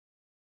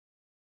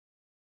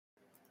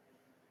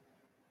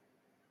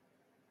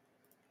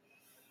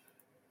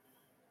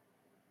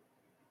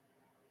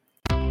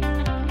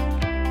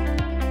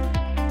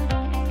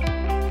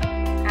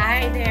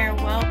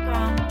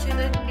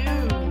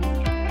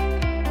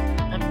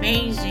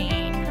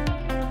amazing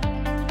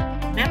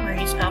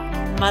memories of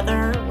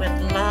Mother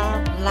with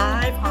Love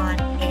live on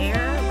air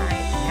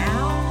right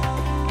now.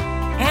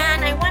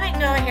 And I want to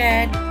go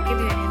ahead and give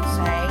you an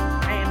insight.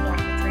 I am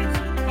Dr. Tracy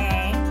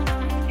Kang,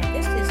 and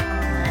this is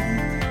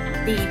on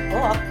the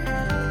book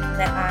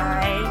that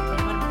it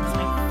was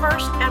my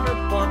first ever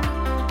book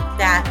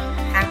that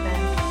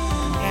happened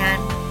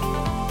and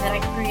that I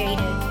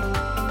created.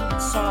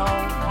 So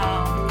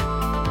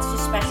it's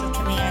just special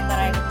to me. I thought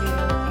I would do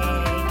a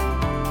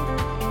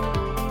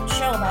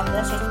show about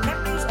this. It's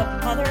Memories of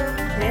Mother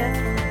with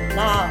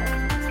Love.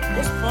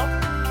 This book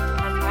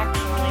was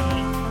actually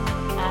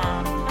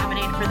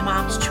nominated for the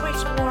Mom's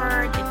Choice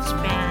Award. It's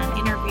been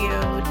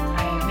interviewed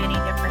by many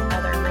different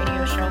other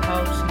radio show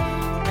hosts,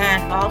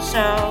 and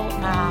also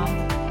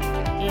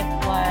it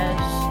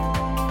was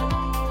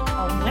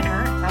a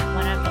winner of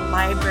one of the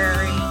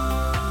library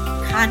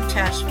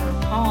contests for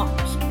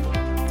poems.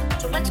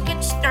 So let's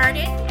get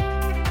started.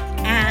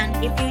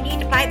 And if you need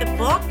to buy the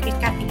book, it's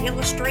got the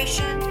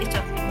illustrations. It's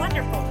a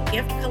wonderful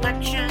gift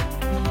collection.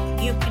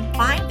 You can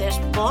find this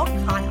book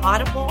on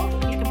Audible.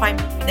 You can find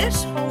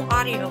this whole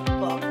audio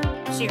book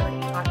series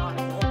on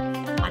Audible,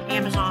 on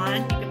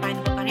Amazon. You can find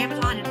the book on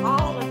Amazon and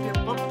all of your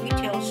book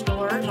retail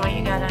stores. All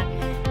you gotta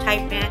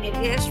type in, it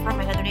is from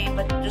another name,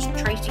 but just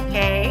Tracy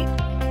K,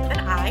 then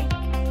I.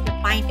 You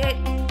can find it.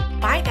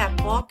 Buy that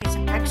book. It's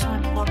an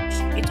excellent book.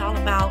 It's all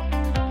about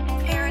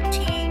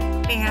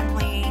parenting,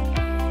 family.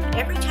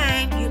 Every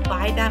time you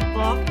buy that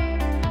book,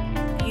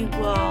 you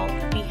will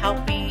be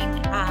helping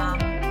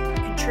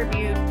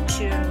contribute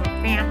to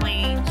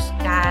families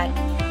that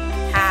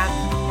have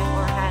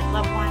or had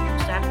loved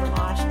ones that were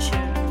lost to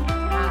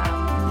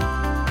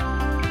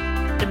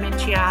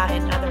dementia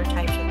and other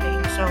types of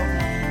things. So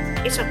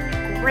it's a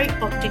great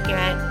book to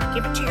get.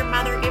 Give it to your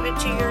mother, give it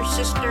to your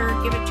sister,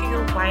 give it to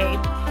your wife.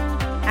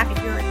 If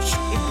you're a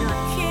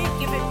kid,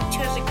 give it to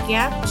as a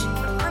gift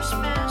for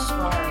Christmas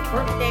or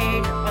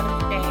birthdays or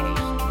Mother's Day.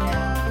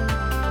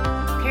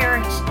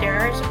 Parents,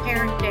 there is a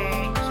parent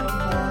day, so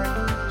forth.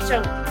 So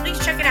please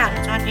check it out.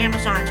 It's on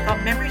Amazon. It's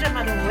called Memories of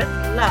Mother with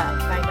Love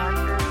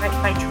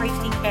by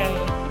Tracy K.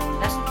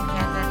 And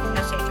then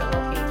SHOOP.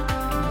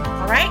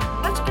 All right,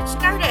 let's get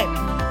started.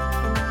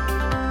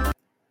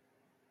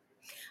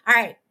 All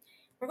right,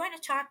 we're going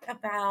to talk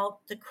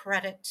about the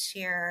credits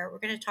here. We're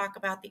going to talk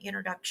about the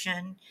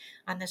introduction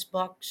on this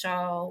book.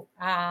 So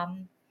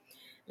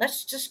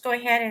let's just go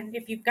ahead, and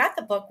if you've got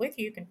the book with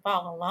you, you can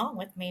follow along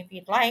with me if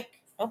you'd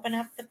like. Open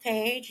up the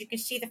page. You can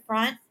see the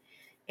front.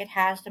 It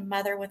has the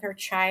mother with her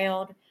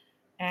child,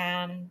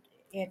 and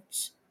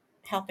it's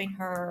helping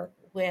her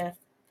with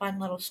fun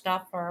little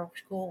stuff for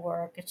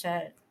schoolwork. It's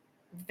a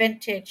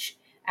vintage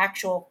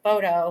actual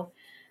photo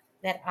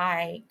that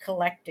I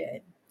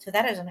collected. So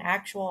that is an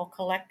actual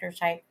collector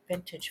type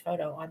vintage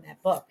photo on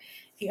that book.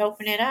 If you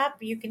open it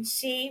up, you can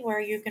see where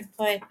you can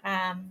put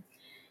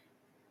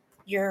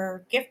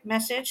your gift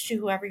message to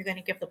whoever you're going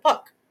to give the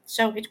book.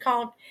 So it's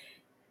called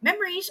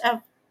Memories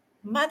of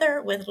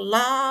Mother with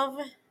Love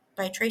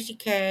by Tracy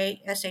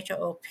K,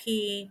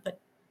 SHOOP, but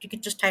you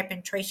can just type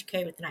in Tracy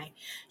K with an I.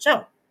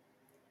 So,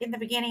 in the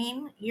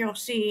beginning, you'll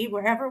see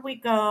wherever we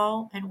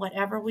go and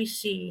whatever we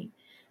see,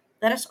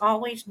 let us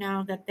always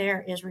know that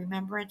there is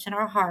remembrance in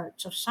our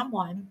hearts of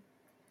someone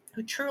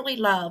who truly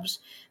loves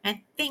and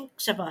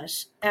thinks of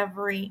us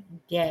every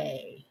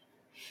day.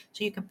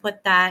 So you can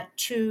put that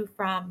to,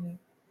 from,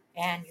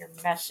 and your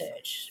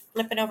message.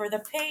 Flipping over the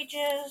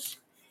pages.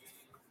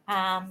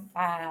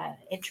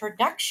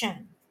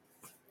 Introduction.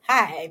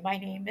 Hi, my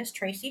name is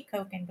Tracy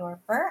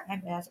Kokendorfer.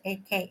 I'm as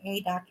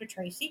AKA Dr.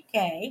 Tracy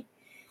K.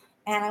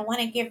 And I want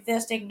to give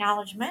this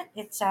acknowledgement.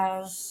 It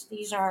says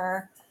these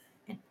are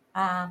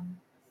um,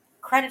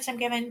 credits I'm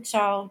given.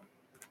 So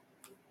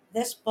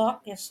this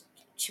book is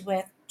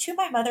to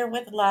my mother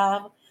with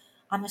love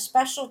on the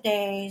special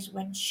days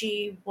when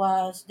she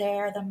was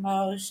there the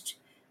most,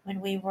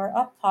 when we were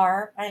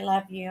apart. I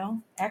love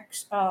you.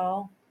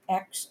 XOXO.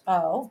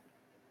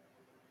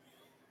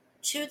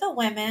 To the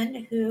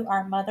women who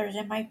are mothers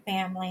in my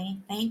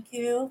family, thank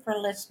you for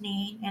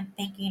listening and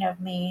thinking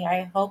of me.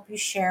 I hope you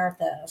share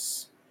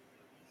this.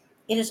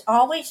 It is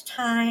always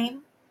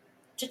time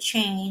to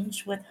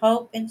change. With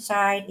hope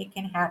inside, it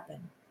can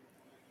happen.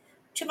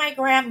 To my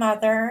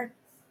grandmother,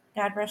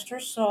 God rest her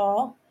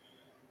soul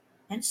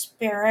and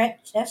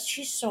spirit as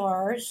she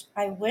soars,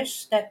 I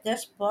wish that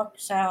this book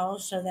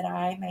sells so that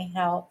I may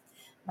help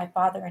my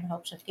father in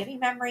hopes of giving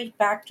memories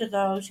back to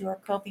those who are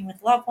coping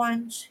with loved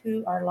ones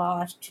who are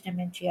lost to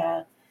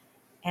dementia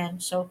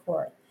and so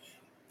forth.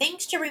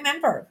 Things to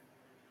remember: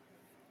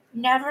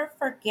 never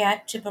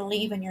forget to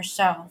believe in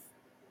yourself,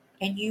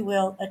 and you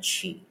will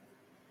achieve.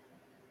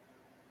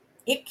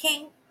 It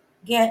can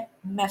get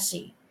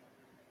messy,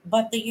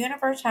 but the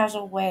universe has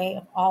a way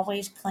of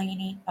always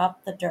cleaning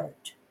up the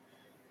dirt.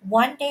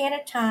 One day at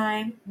a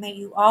time, may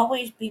you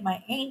always be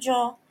my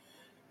angel,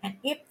 and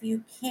if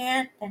you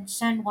can't, then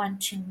send one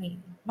to me.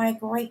 My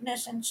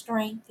greatness and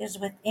strength is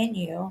within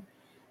you,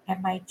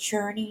 and my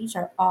journeys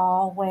are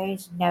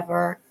always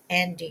never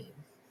ending.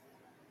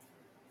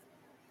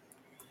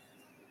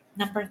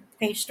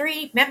 Page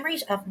 3,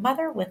 Memories of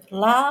Mother with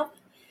Love.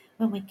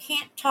 When we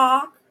can't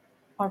talk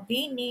or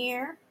be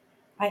near,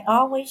 I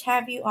always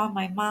have you on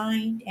my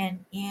mind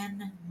and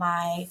in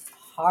my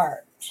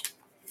heart.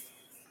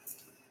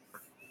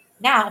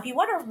 Now, if you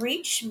want to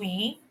reach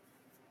me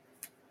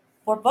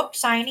for book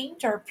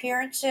signings or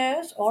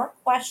appearances or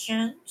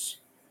questions,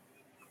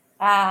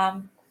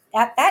 at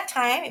that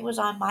time it was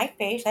on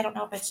MySpace. I don't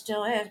know if it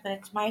still is, but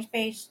it's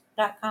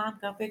myspace.com,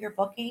 Go Bigger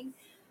Booking.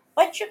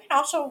 But you can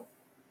also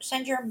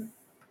send your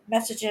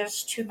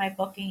messages to my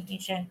booking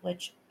agent,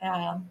 which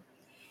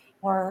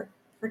or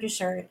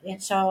producer.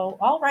 And so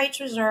all rights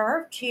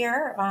reserved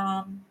here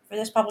for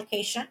this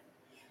publication.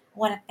 I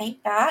want to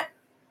thank that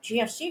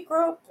GFC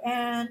group,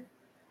 and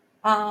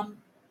um,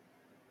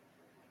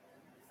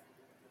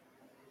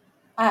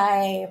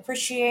 I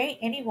appreciate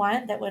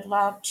anyone that would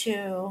love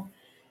to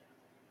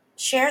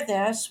share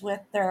this with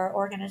their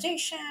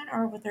organization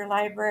or with their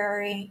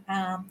library.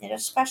 It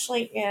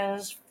especially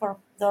is for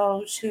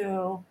those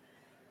who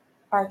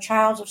are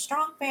childs of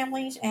strong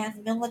families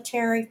and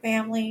military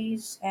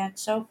families and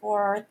so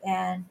forth,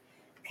 and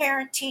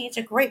parenting. It's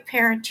a great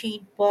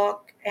parenting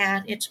book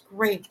and it's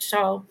great.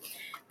 So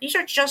these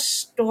are just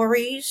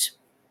stories,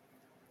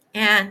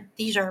 and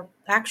these are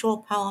actual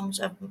poems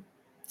of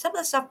some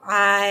of the stuff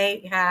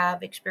I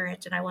have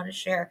experienced and I want to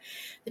share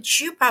that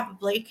you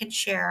probably can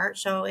share.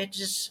 So it's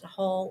just a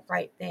whole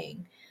right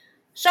thing.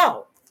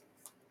 So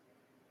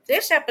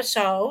this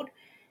episode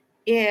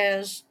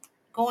is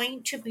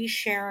going to be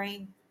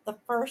sharing the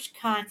first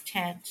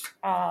content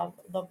of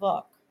the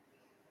book.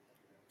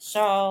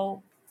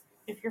 So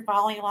if you're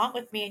following along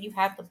with me and you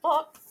have the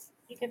book,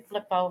 you can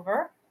flip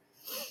over.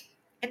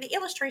 And the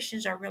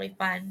illustrations are really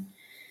fun.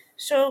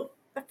 So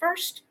the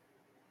first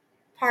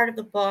part of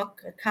the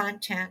book,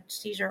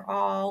 contents, these are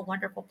all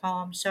wonderful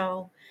poems.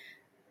 So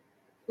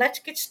let's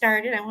get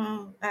started. I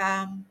want to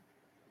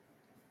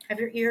have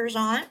your ears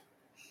on,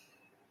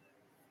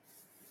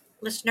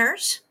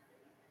 listeners.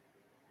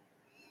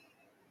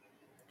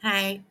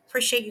 I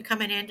appreciate you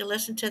coming in to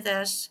listen to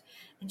this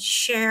and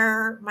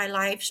share my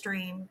live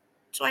stream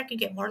so I can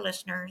get more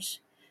listeners.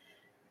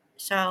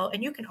 So,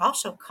 and you can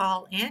also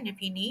call in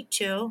if you need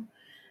to.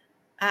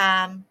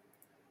 Um,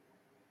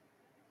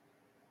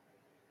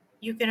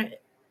 you can,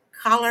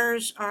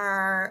 callers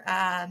are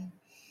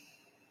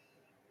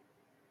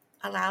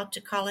allowed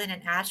to call in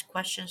and ask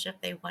questions if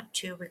they want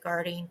to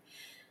regarding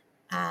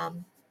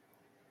um,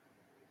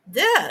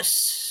 this.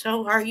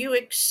 So, are you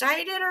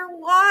excited or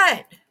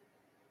what?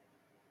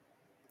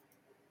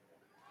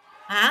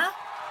 Huh?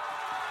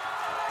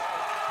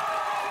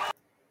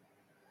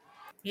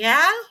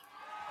 Yeah?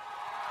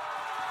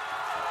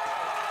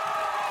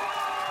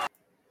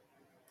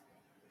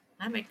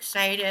 I'm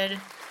excited.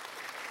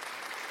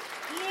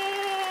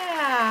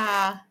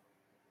 Yeah.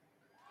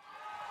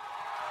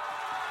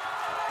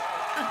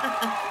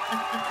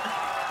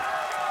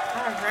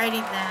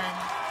 Alrighty then.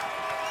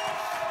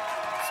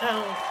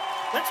 So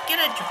let's get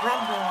a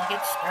drum roll and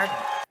get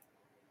started.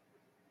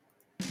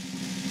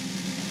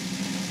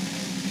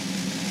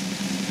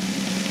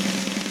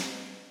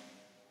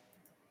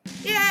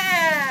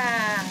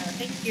 Yeah!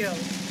 Thank you.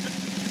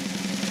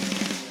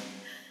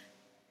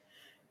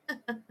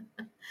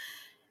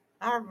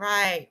 All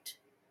right.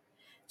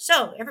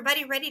 So,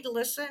 everybody ready to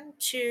listen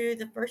to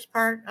the first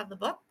part of the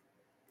book?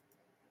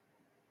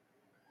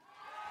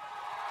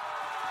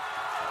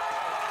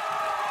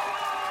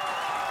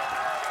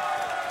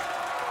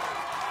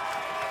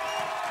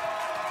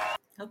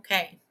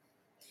 Okay.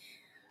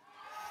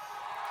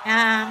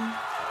 Um,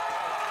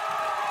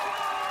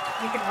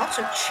 you can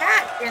also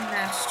chat in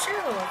this too.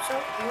 It's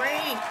so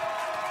great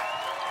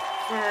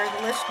for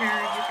the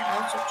listeners. You can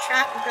also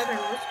chat with other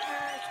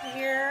listeners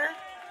here.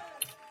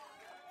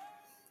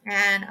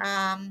 And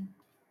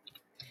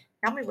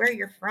tell me where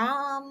you're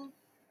from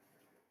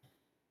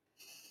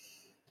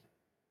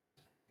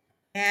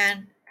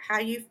and how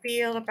you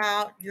feel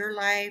about your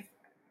life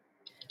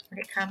when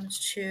it comes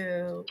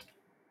to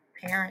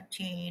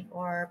parenting,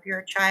 or if you're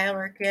a child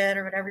or a kid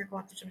or whatever, you're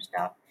going through some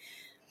stuff.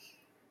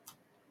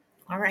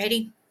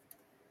 Alrighty.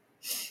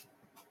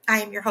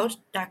 I am your host,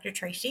 Dr.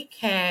 Tracy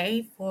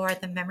K, for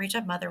the Memories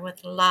of Mother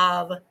with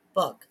Love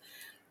book.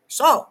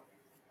 So,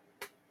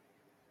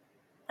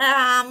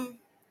 I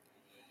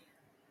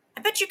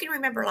bet you can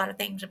remember a lot of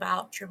things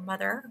about your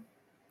mother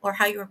or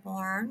how you were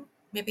born,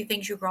 maybe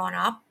things you growing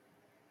up,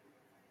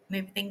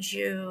 maybe things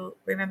you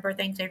remember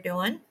things they're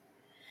doing.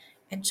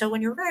 And so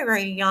when you're very,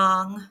 very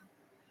young,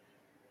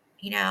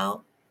 you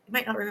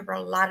might not remember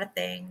a lot of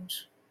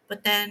things,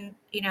 but then,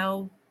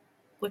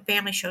 when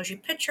family shows you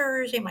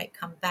pictures, they might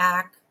come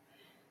back.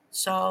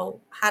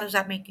 So how does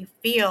that make you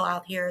feel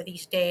out here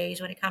these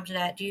days when it comes to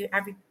that?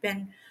 Have you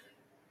been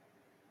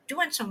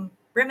doing some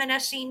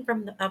reminiscing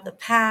of the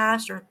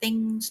past, or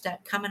things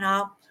that coming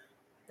up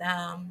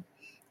um,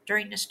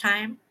 during this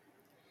time?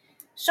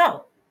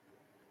 So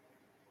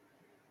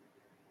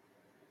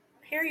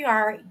here you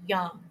are,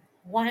 young,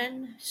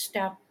 one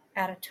step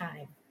at a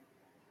time.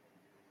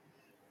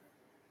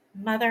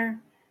 Mother,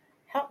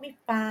 help me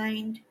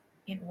find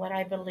in what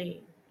I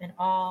believe. in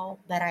all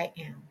that I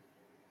am.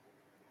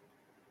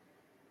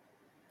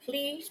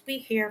 Please be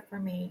here for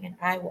me, and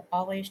I will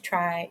always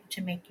try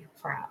to make you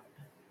proud.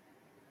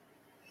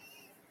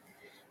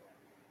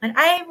 When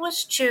I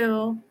was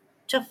 2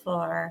 to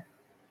 4,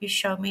 you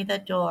showed me the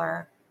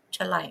door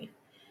to life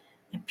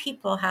and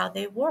people how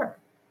they were.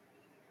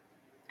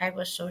 I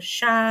was so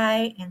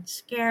shy and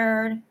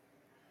scared.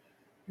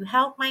 You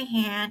held my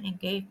hand and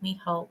gave me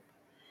hope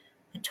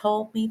and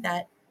told me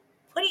that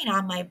putting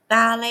on my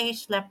ballet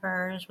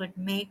slippers would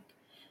make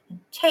and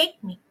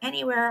take me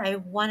anywhere I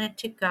wanted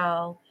to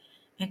go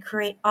and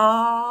create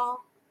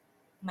all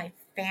my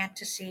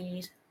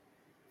fantasies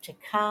to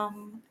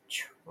come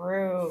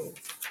true.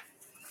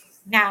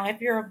 Now, if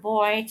you're a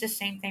boy, it's the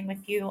same thing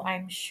with you,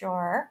 I'm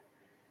sure.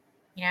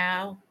 You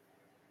know,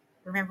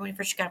 remember when you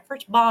first got a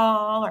first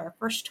ball or a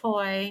first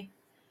toy,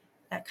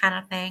 that kind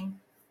of thing.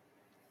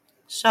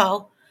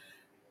 So,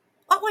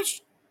 what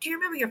was do you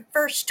remember your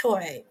first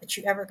toy that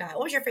you ever got?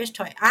 What was your first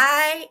toy?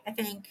 I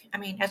think, I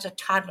mean, as a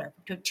toddler,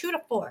 between 2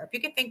 to 4, if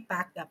you can think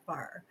back that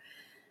far.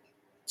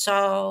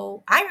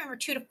 So I remember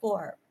 2 to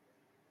 4.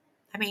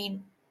 I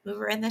mean, we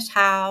were in this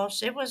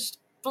house. It was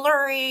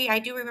blurry. I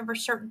do remember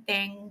certain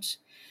things.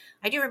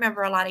 I do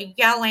remember a lot of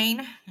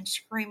yelling and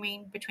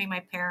screaming between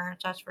my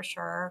parents, that's for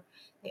sure.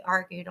 They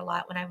argued a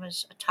lot when I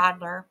was a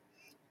toddler.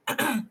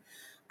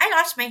 I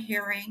lost my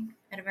hearing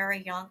at a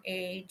very young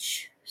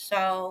age,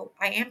 so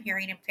I am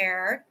hearing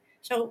impaired.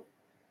 So,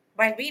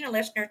 by being a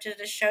listener to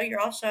this show, you're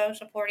also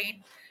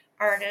supporting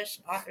artists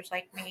and authors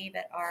like me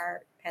that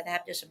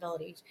have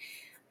disabilities.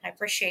 I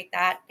appreciate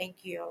that.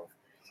 Thank you.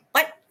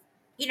 But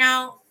you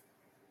know,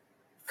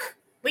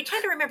 we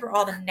tend to remember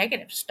all the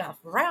negative stuff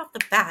right off the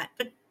bat.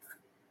 But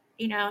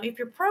if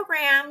you're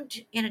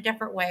programmed in a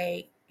different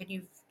way and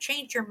you've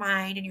changed your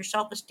mind and your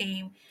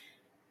self-esteem,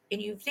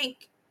 and you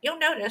think you'll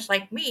notice,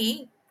 like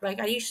me, like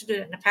I used to do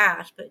it in the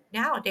past, but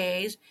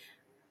nowadays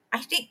I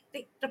think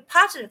the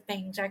positive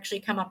things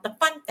actually come up, the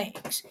fun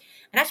things.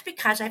 And that's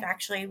because I've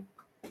actually,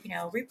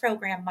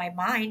 reprogrammed my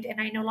mind and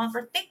I no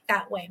longer think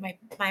that way.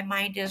 My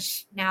mind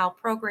is now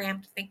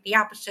programmed to think the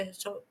opposite,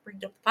 so it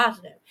brings up the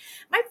positive.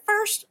 My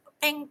first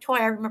toy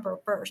I remember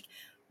first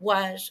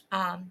was,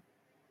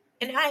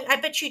 and I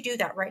bet you do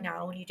that right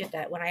now when you did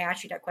that. When I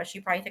asked you that question,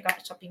 you probably think I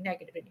something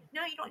negative in you.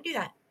 No, you don't do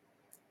that.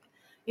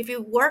 If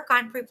you work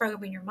on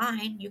pre-programming your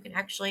mind,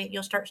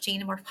 you'll start seeing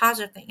the more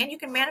positive thing and you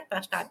can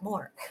manifest that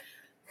more.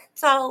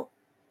 So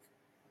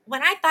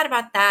when I thought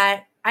about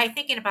that, I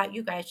thinking about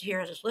you guys here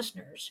as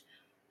listeners.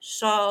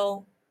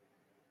 So,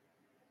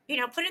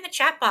 put in the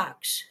chat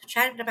box,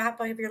 chat about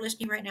if you're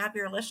listening right now, if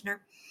you're a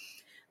listener.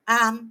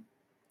 Um,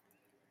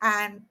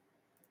 and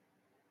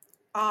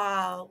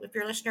if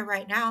you're a listener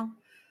right now,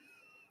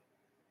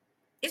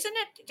 isn't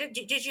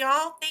it? Did you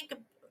all think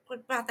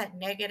about that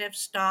negative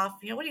stuff?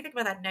 What do you think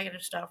about that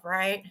negative stuff,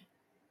 right?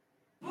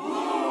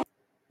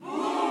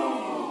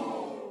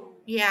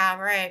 Yeah,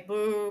 right.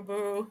 Boo,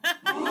 boo.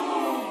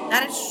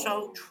 That is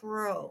so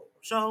true.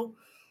 So,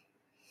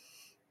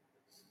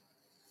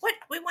 what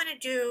we want to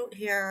do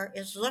here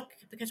is look,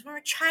 because when we're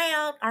a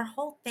child, our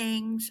whole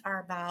things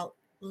are about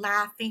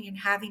laughing and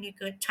having a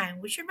good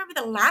time. We should remember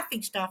the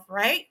laughing stuff,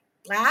 right?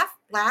 Laugh,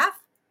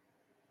 laugh.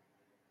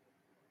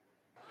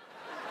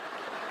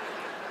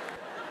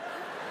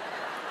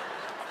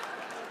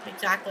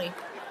 Exactly.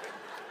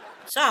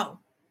 So,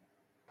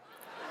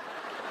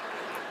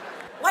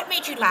 what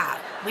made you laugh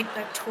with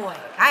the toy?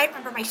 I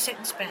remember my sit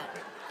and spin.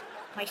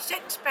 My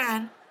sit and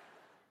spin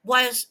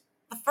was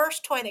the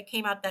first toy that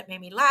came out that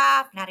made me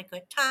laugh and had a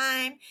good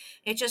time.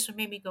 It just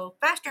made me go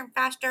faster and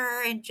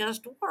faster and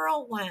just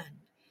whirlwind.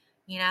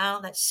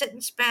 That sit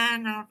and spin. I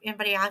don't know if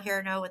anybody out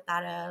here know what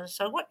that is.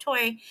 So, what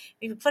toy?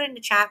 You can put in the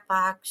chat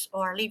box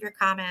or leave your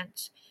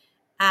comments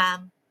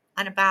on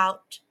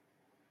about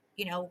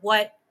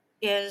what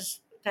is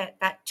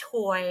that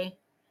toy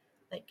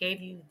that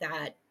gave you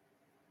that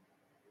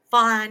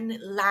fun,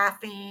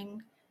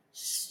 laughing,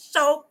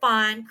 so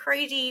fun,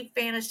 crazy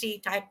fantasy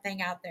type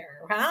thing out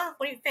there, huh?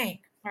 What do you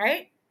think?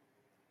 Right?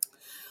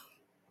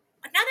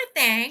 Another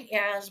thing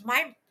is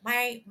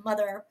my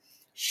mother.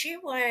 She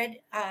would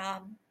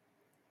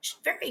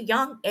very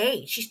young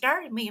age. She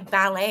started me in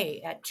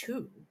ballet at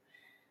 2,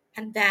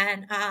 and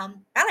then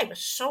ballet was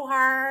so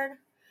hard,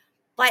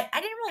 but I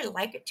didn't really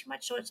like it too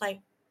much. So it's like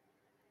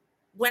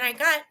when I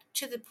got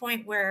to the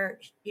point where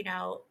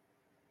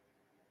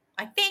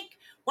I think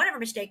one of her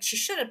mistakes, she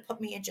should have put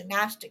me in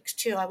gymnastics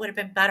too. I would have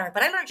been better.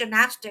 But I learned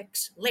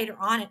gymnastics later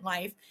on in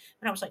life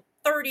when I was like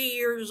 30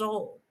 years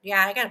old.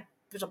 Yeah, it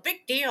was a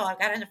big deal. I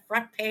got in the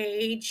front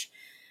page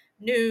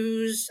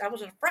news. I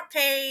was on the front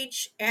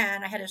page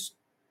and I had this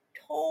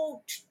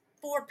whole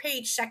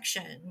 4-page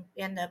section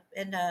in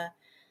the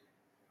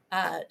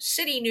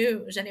city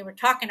news, and they were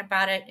talking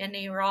about it, and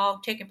they were all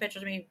taking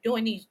pictures of me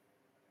doing these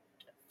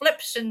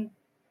flips and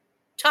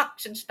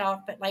tucks and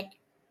stuff, but like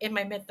in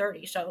my mid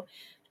 30s, so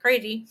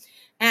crazy.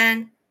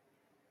 And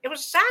it was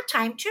a sad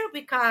time too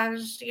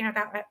because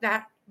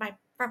that my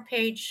front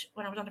page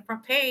when I was on the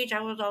front page,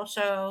 I was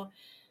also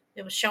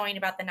it was showing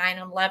about the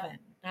 9/11.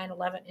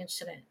 9/11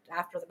 incident,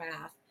 after the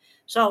math.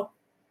 So,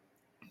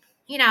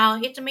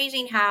 it's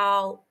amazing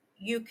how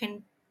you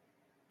can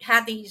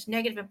have these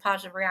negative and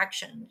positive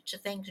reactions to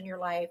things in your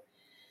life.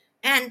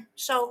 And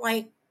so,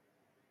 like,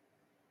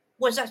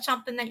 was that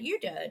something that you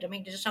did? I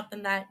mean, is it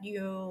something that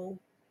you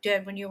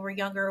did when you were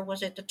younger?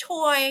 Was it the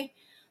toy?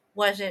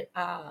 Was it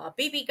a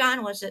BB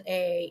gun? Was it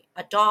a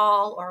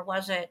doll? Or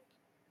was it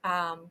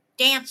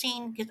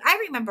dancing? Because I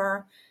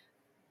remember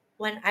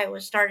when I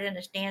was started in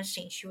this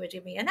dancing, she would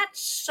do me, and that's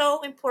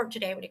so important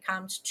today when it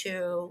comes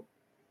to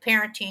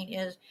parenting.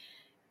 Is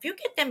if you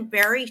get them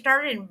very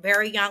started and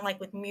very young, like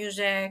with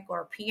music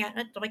or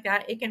piano, stuff like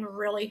that, it can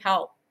really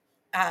help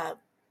uh,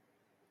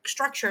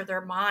 structure their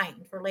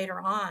mind for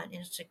later on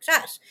in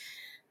success.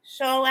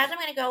 So as I'm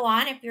going to go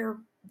on, if you're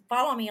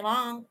following me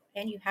along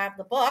and you have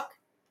the book,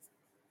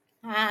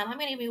 I'm going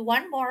to give you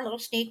one more little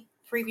sneak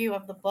preview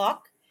of the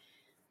book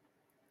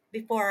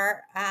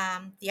before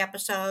the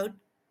episode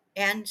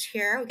ends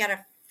here. We got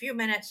a few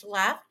minutes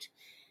left.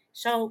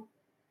 So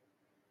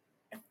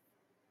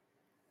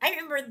I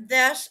remember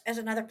this as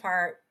another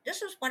part.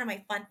 This is one of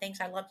my fun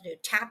things I love to do,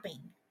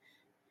 tapping.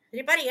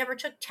 Anybody ever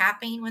took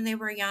tapping when they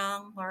were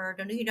young, or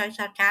do you guys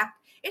have tap?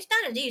 It's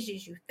not as easy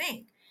as you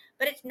think,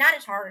 but it's not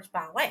as hard as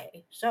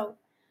ballet. So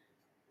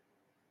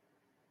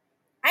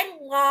I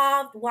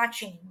loved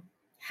watching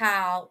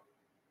how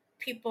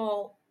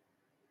people,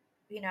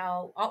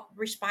 all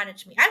responded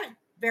to me. I was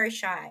very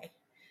shy,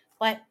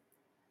 but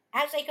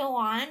as I go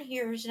on,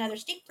 here's another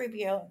sneak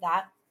preview of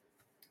that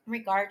in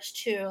regards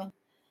to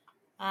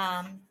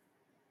um,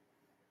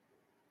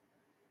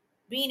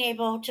 being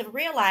able to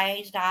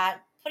realize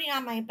that putting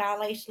on my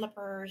ballet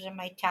slippers and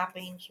my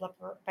tapping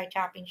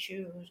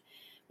shoes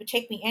would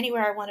take me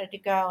anywhere I wanted to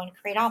go and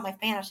create all my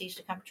fantasies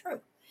to come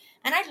true.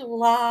 And I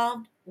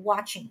loved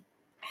watching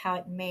how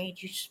it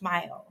made you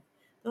smile.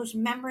 Those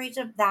memories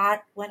of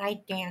that when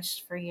I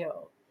danced for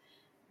you.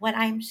 When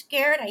I'm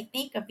scared, I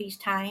think of these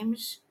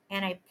times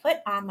and I put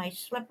on my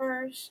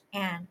slippers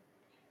and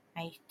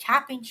my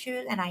tapping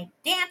shoes and I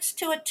dance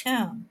to a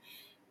tune.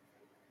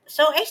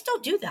 So I still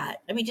do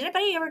that. I mean, did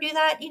anybody ever do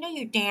that?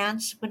 You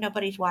dance when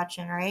nobody's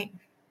watching, right?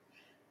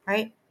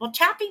 Right? Well,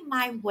 tapping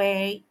my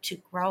way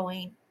to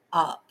growing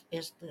up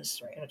is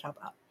this right on top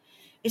of.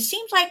 It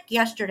seems like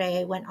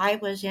yesterday when I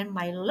was in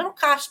my little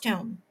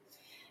costume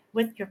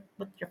with your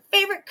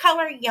favorite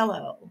color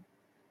yellow,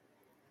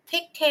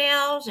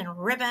 pigtails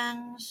and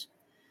ribbons,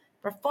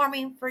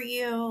 performing for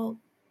you,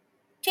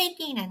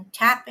 taking and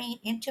tapping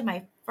into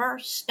my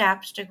first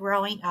steps to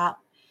growing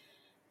up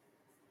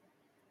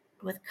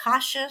with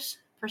cautious,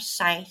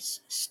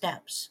 precise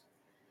steps.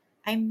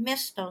 I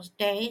miss those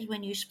days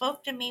when you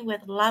spoke to me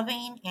with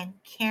loving and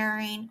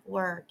caring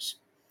words.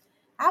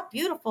 How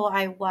beautiful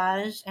I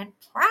was and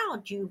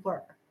proud you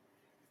were,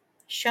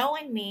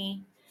 showing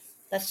me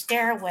the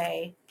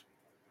stairway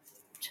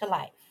to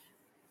life.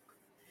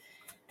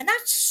 And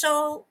that's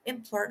so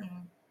important.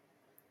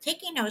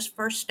 Taking those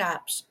first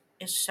steps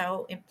is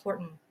so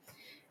important.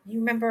 You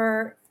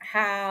remember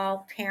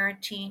how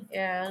parenting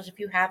is if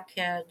you have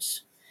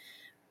kids,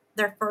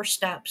 their first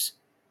steps.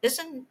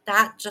 Isn't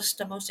that just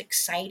the most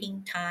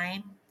exciting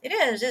time? It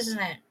is, isn't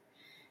it?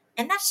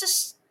 And that's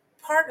just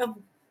part of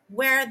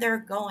where they're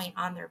going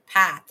on their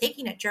path,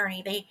 taking a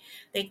journey.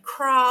 They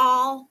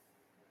crawl,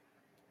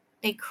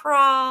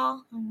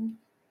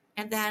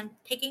 and then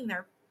taking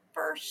their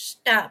first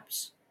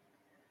steps,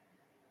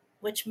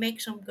 which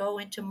makes them go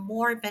into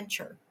more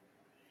adventure.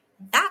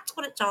 That's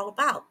what it's all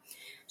about.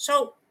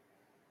 So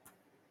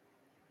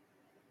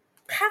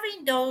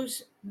having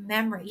those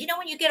memories,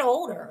 when you get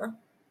older,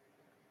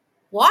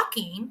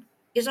 walking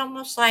is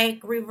almost like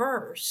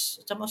reverse.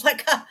 It's almost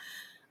like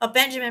a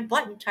Benjamin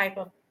Button type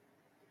of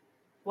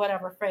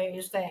whatever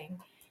phrase thing.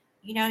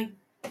 You know,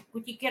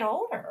 when you get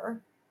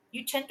older,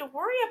 you tend to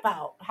worry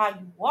about how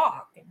you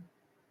walk. And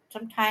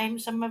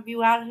sometimes some of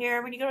you out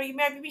here, when you go, you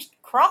may be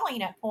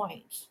crawling at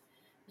points.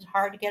 It's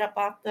hard to get up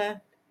off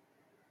the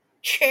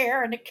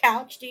chair and the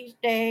couch these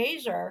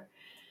days, or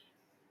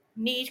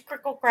knees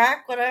crickle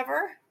crack,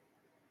 whatever.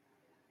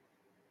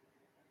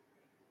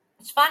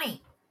 It's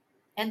funny.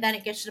 And then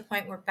it gets to the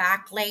point we're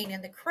back laying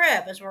in the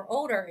crib as we're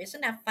older. Isn't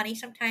that funny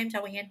sometimes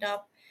how we end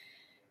up?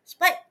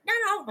 But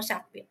not all of us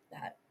have to be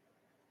like that.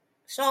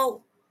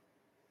 So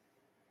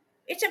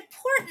it's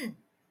important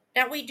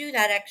that we do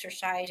that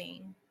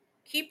exercising,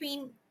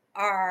 keeping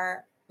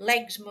our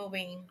legs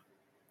moving,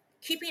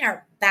 keeping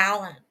our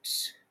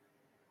balance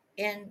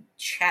in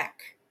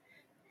check,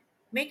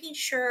 making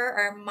sure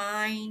our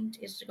mind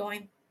is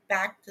going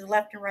back to the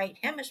left and right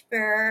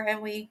hemisphere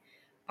and we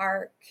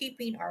are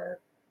keeping our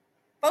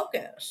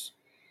focus.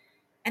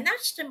 And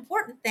that's the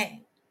important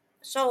thing.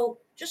 So,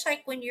 just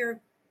like when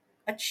you're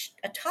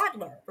a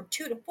toddler from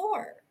 2 to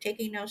 4,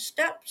 taking those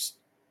steps,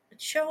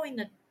 showing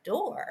the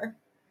door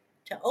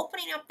to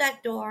opening up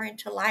that door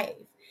into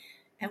life.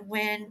 And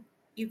when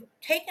you've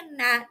taken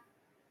that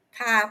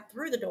path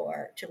through the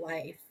door to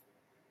life,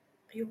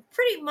 you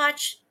pretty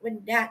much,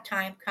 when that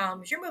time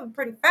comes, you're moving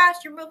pretty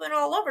fast, you're moving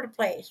all over the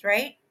place,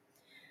 right?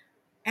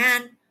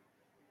 And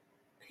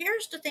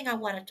here's the thing I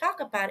want to talk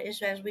about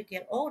is as we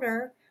get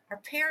older,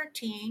 our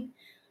parenting,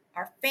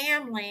 our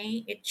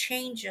family, it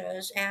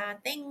changes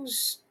and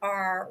things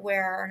are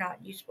where are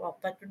not useful,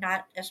 but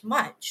not as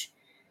much.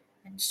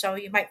 And so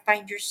you might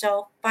find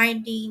yourself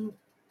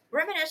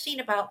reminiscing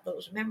about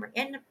those memories.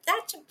 And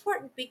that's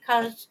important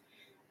because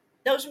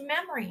those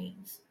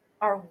memories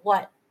are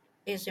what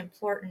is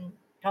important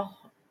to,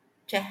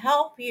 to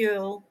help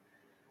you.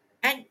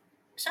 And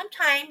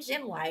sometimes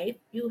in life,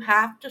 you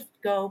have to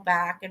go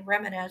back and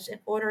reminisce in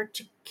order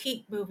to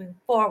keep moving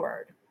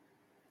forward.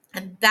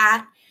 And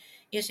that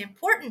is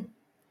important.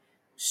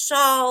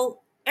 So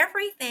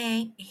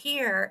everything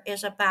here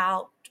is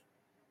about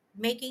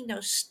making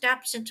those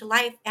steps into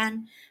life,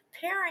 and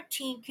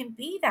parenting can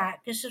be that.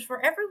 This is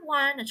for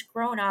everyone that's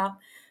grown up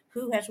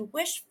who has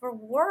wished for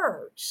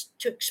words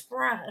to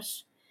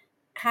express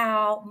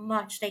how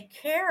much they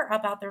care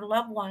about their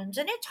loved ones.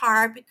 And it's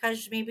hard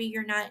because maybe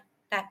you're not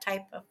that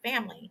type of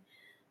family.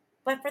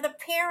 But for the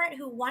parent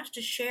who wants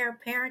to share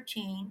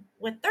parenting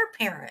with their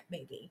parent,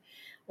 maybe,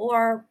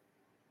 or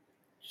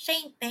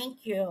saying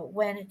thank you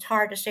when it's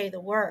hard to say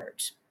the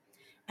words.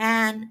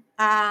 And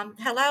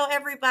hello,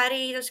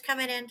 everybody that's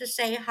coming in to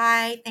say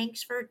hi.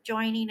 Thanks for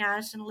joining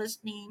us and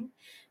listening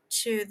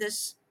to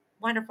this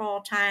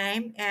wonderful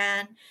time.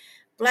 And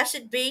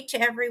blessed be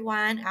to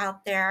everyone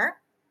out there.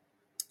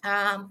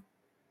 Um,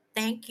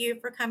 Thank you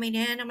for coming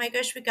in. Oh my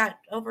gosh, we got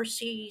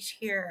overseas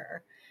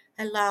here.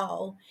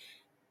 Hello.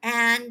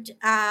 And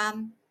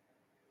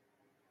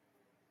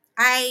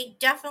I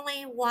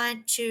definitely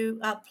want to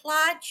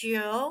applaud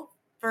you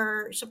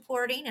for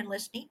supporting and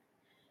listening.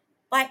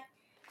 But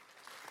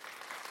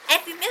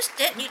if you missed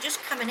it and you're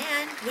just coming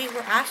in, we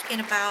were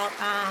asking about,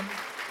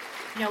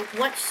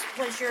 what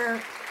was your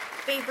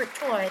favorite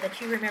toy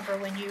that you remember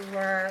when you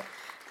were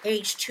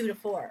age 2 to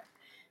 4?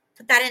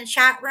 Put that in the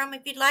chat room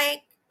if you'd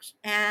like.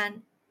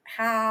 And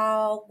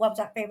what was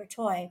that favorite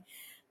toy?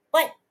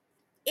 But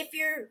if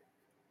you're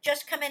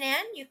just coming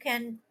in, you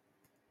can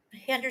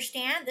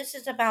understand this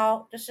is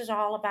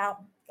all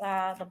about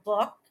the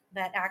book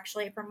that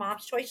actually for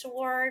Mom's Choice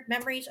Award,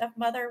 Memories of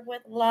Mother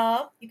with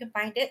Love. You can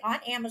find it on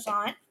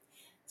Amazon.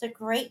 It's a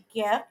great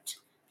gift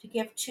to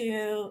give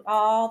to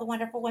all the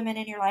wonderful women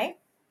in your life.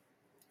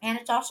 And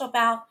it's also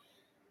about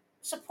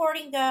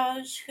supporting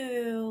those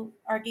who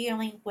are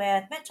dealing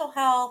with mental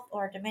health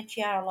or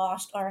dementia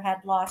or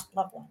had lost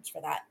loved ones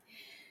for that.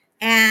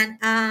 And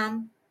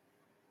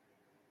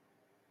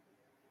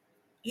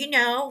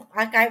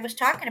like I was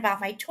talking about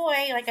my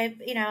toy,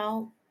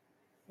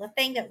 the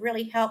thing that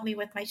really helped me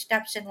with my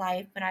steps in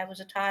life when I was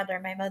a toddler,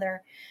 my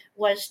mother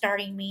was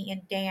starting me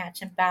in dance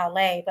and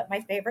ballet. But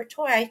my favorite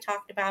toy I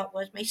talked about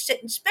was my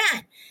sit and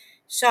spin.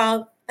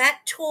 So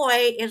that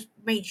toy is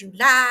made you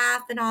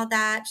laugh and all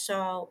that.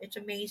 So it's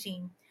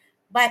amazing.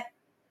 But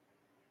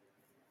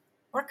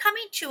we're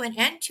coming to an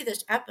end to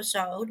this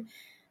episode,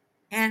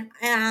 and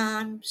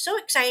I'm so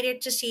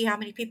excited to see how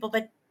many people.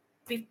 But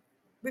be,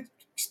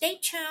 stay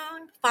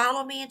tuned,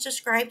 follow me, and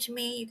subscribe to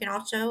me. You can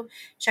also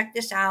check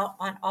this out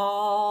on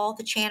all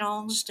the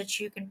channels that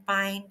you can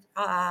find.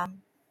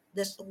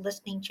 This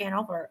listening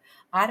channel for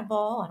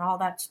Audible and all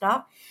that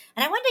stuff.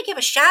 And I wanted to give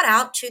a shout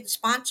out to the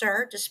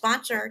sponsor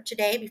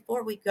today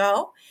before we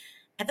go.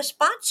 And the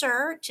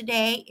sponsor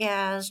today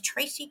is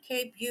Tracy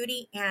K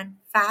Beauty and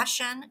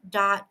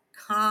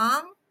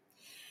Fashion.com.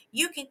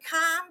 You can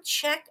come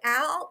check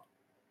out,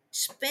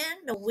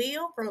 spin the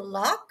wheel for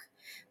luck.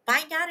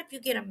 Find out if you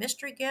get a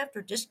mystery gift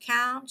or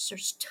discounts.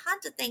 There's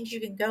tons of things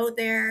you can go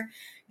there.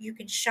 You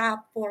can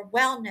shop for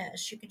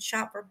wellness. You can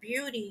shop for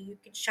beauty. You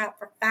can shop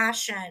for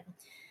fashion.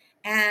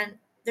 And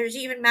there's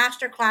even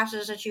master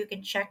classes that you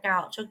can check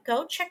out. So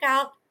go check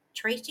out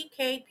Tracy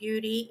K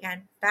Beauty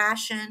and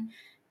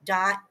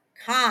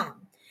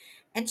Fashion.com.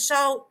 And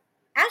so,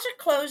 as a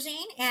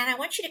closing, and I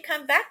want you to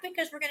come back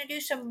because we're going to do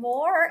some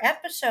more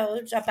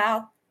episodes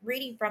about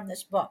reading from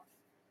this book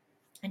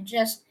and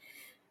just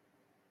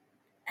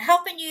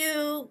helping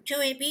you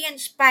to be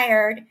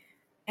inspired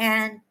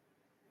and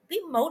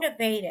be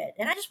motivated.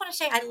 And I just want to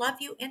say, I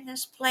love you in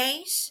this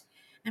place.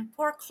 And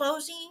for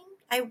closing,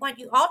 I want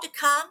you all to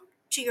come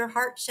to your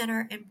heart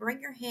center and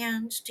bring your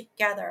hands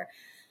together.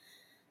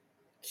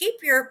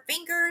 Keep your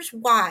fingers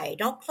wide.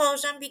 Don't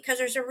close them because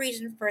there's a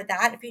reason for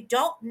that. If you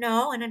don't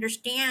know and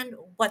understand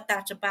what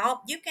that's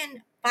about, you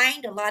can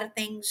find a lot of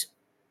things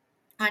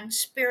on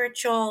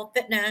spiritual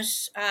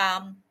fitness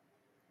on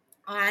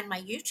my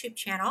YouTube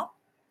channel.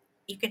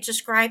 You can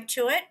subscribe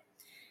to it.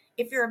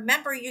 If you're a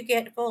member, you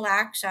get full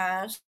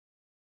access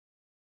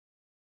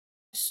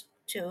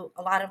to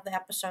a lot of the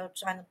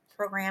episodes on the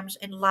programs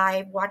in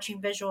live,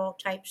 watching visual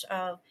types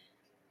of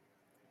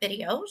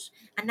videos.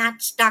 And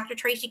that's Dr.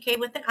 Tracy K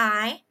with an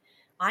I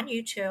on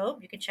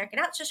YouTube. You can check it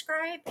out,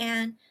 subscribe,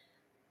 and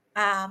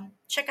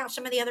check out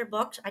some of the other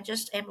books. I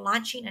just am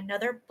launching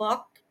another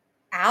book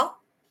out,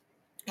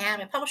 and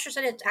my publisher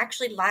said it's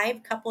actually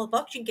live couple of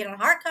books. You can get on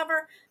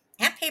hardcover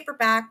and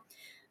paperback,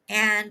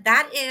 and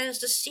that is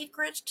The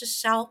Secrets to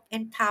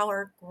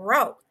Self-Empowered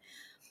Growth.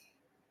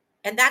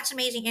 And that's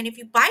amazing. And if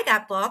you buy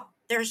that book,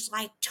 there's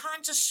like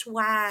tons of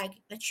swag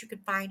that you can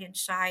find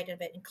inside of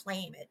it and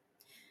claim it.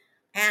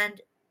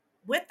 And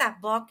with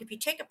that book, if you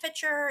take a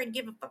picture and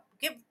give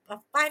a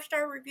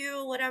 5-star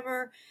review,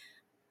 whatever,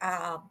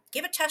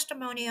 give a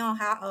testimonial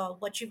how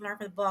what you've learned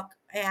from the book,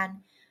 and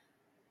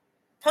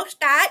post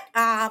that,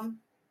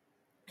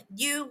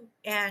 you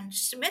and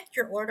submit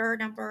your order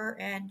number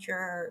and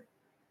your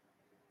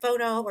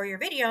photo or your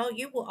video,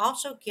 you will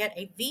also get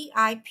a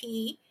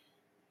VIP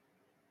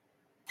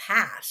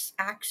pass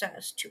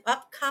access to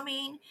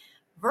upcoming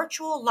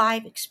virtual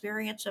live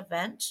experience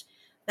events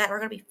that are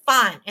going to be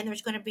fun. And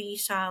there's going to be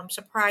some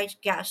surprise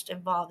guests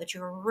involved that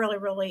you really,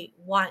 really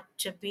want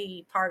to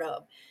be part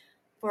of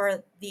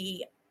for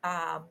the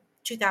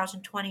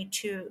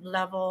 2022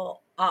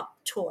 Level Up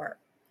Tour.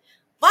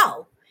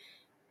 Well,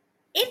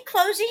 in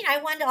closing, I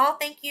want to all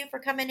thank you for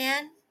coming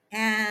in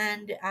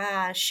and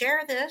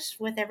share this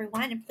with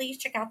everyone. And please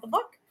check out the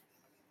book.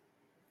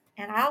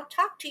 And I'll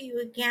talk to you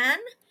again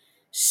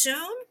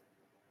soon.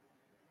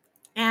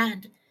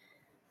 And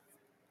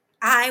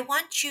I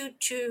want you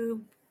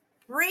to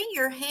bring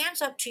your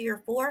hands up to your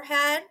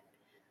forehead.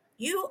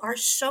 You are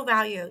so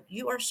valued.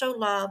 You are so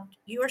loved.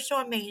 You are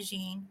so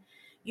amazing.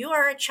 You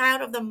are a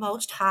child of the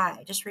Most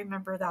High. Just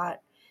remember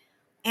that.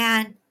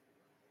 And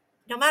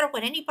no matter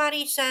what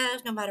anybody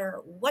says, no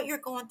matter what you're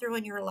going through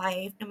in your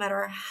life, no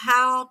matter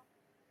how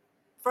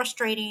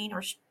frustrating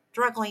or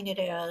struggling it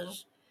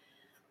is,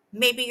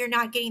 maybe you're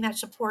not getting that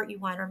support you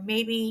want, or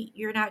maybe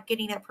you're not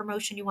getting that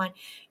promotion you want,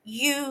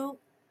 you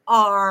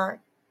are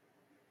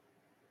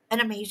an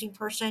amazing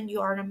person.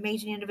 You are an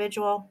amazing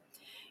individual.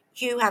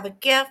 You have a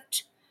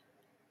gift.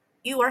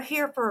 You are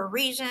here for a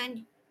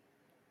reason.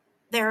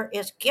 There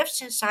is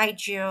gifts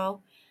inside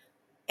you,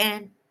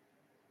 and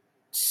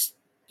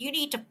you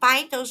need to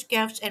find those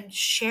gifts and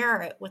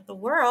share it with the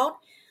world.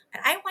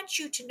 And I want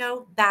you to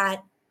know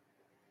that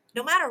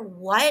no matter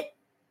what,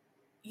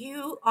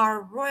 you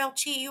are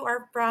royalty. You're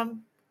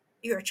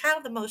a child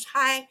of the Most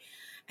High.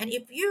 And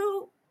if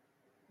you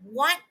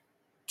want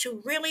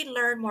to really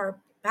learn more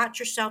about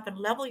yourself and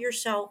level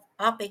yourself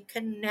up and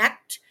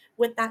connect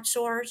with that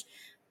source,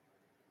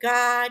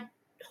 God,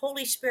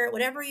 Holy Spirit,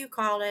 whatever you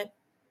call it,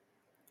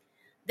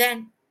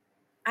 then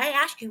I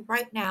ask you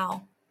right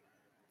now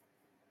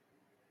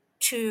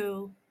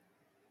to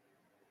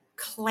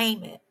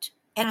claim it.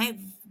 And I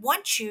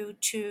want you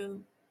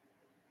to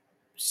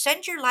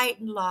send your light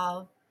and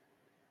love,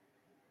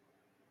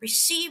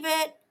 receive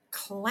it,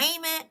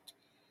 claim it,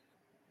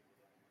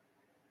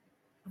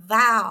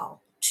 vow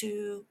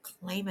to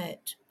claim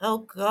it. Oh,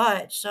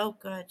 good. So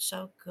good.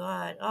 So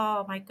good.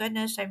 Oh, my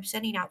goodness. I'm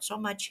sending out so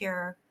much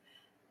here.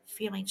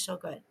 Feeling so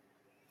good.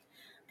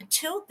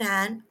 Until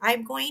then,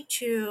 I'm going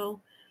to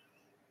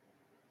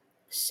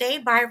say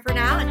bye for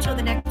now until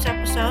the next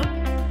episode.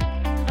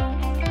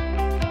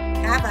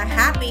 Have a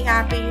happy,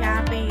 happy,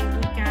 happy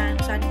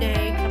weekend,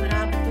 Sunday coming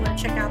up. If you want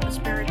to check out the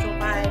spiritual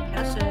vibe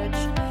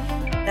message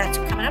that's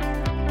coming up,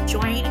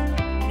 join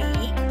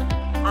me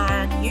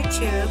on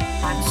YouTube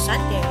on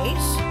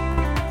Sundays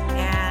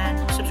and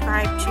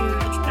subscribe to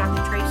the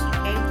Dr. Tracy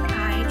K.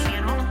 Pranay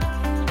channel.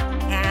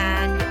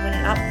 And when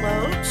it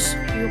uploads,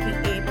 you'll be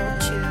able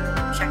to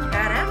check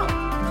that out.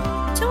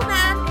 Till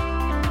then,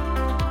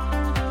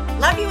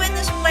 love you in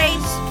this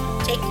place.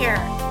 Take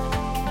care.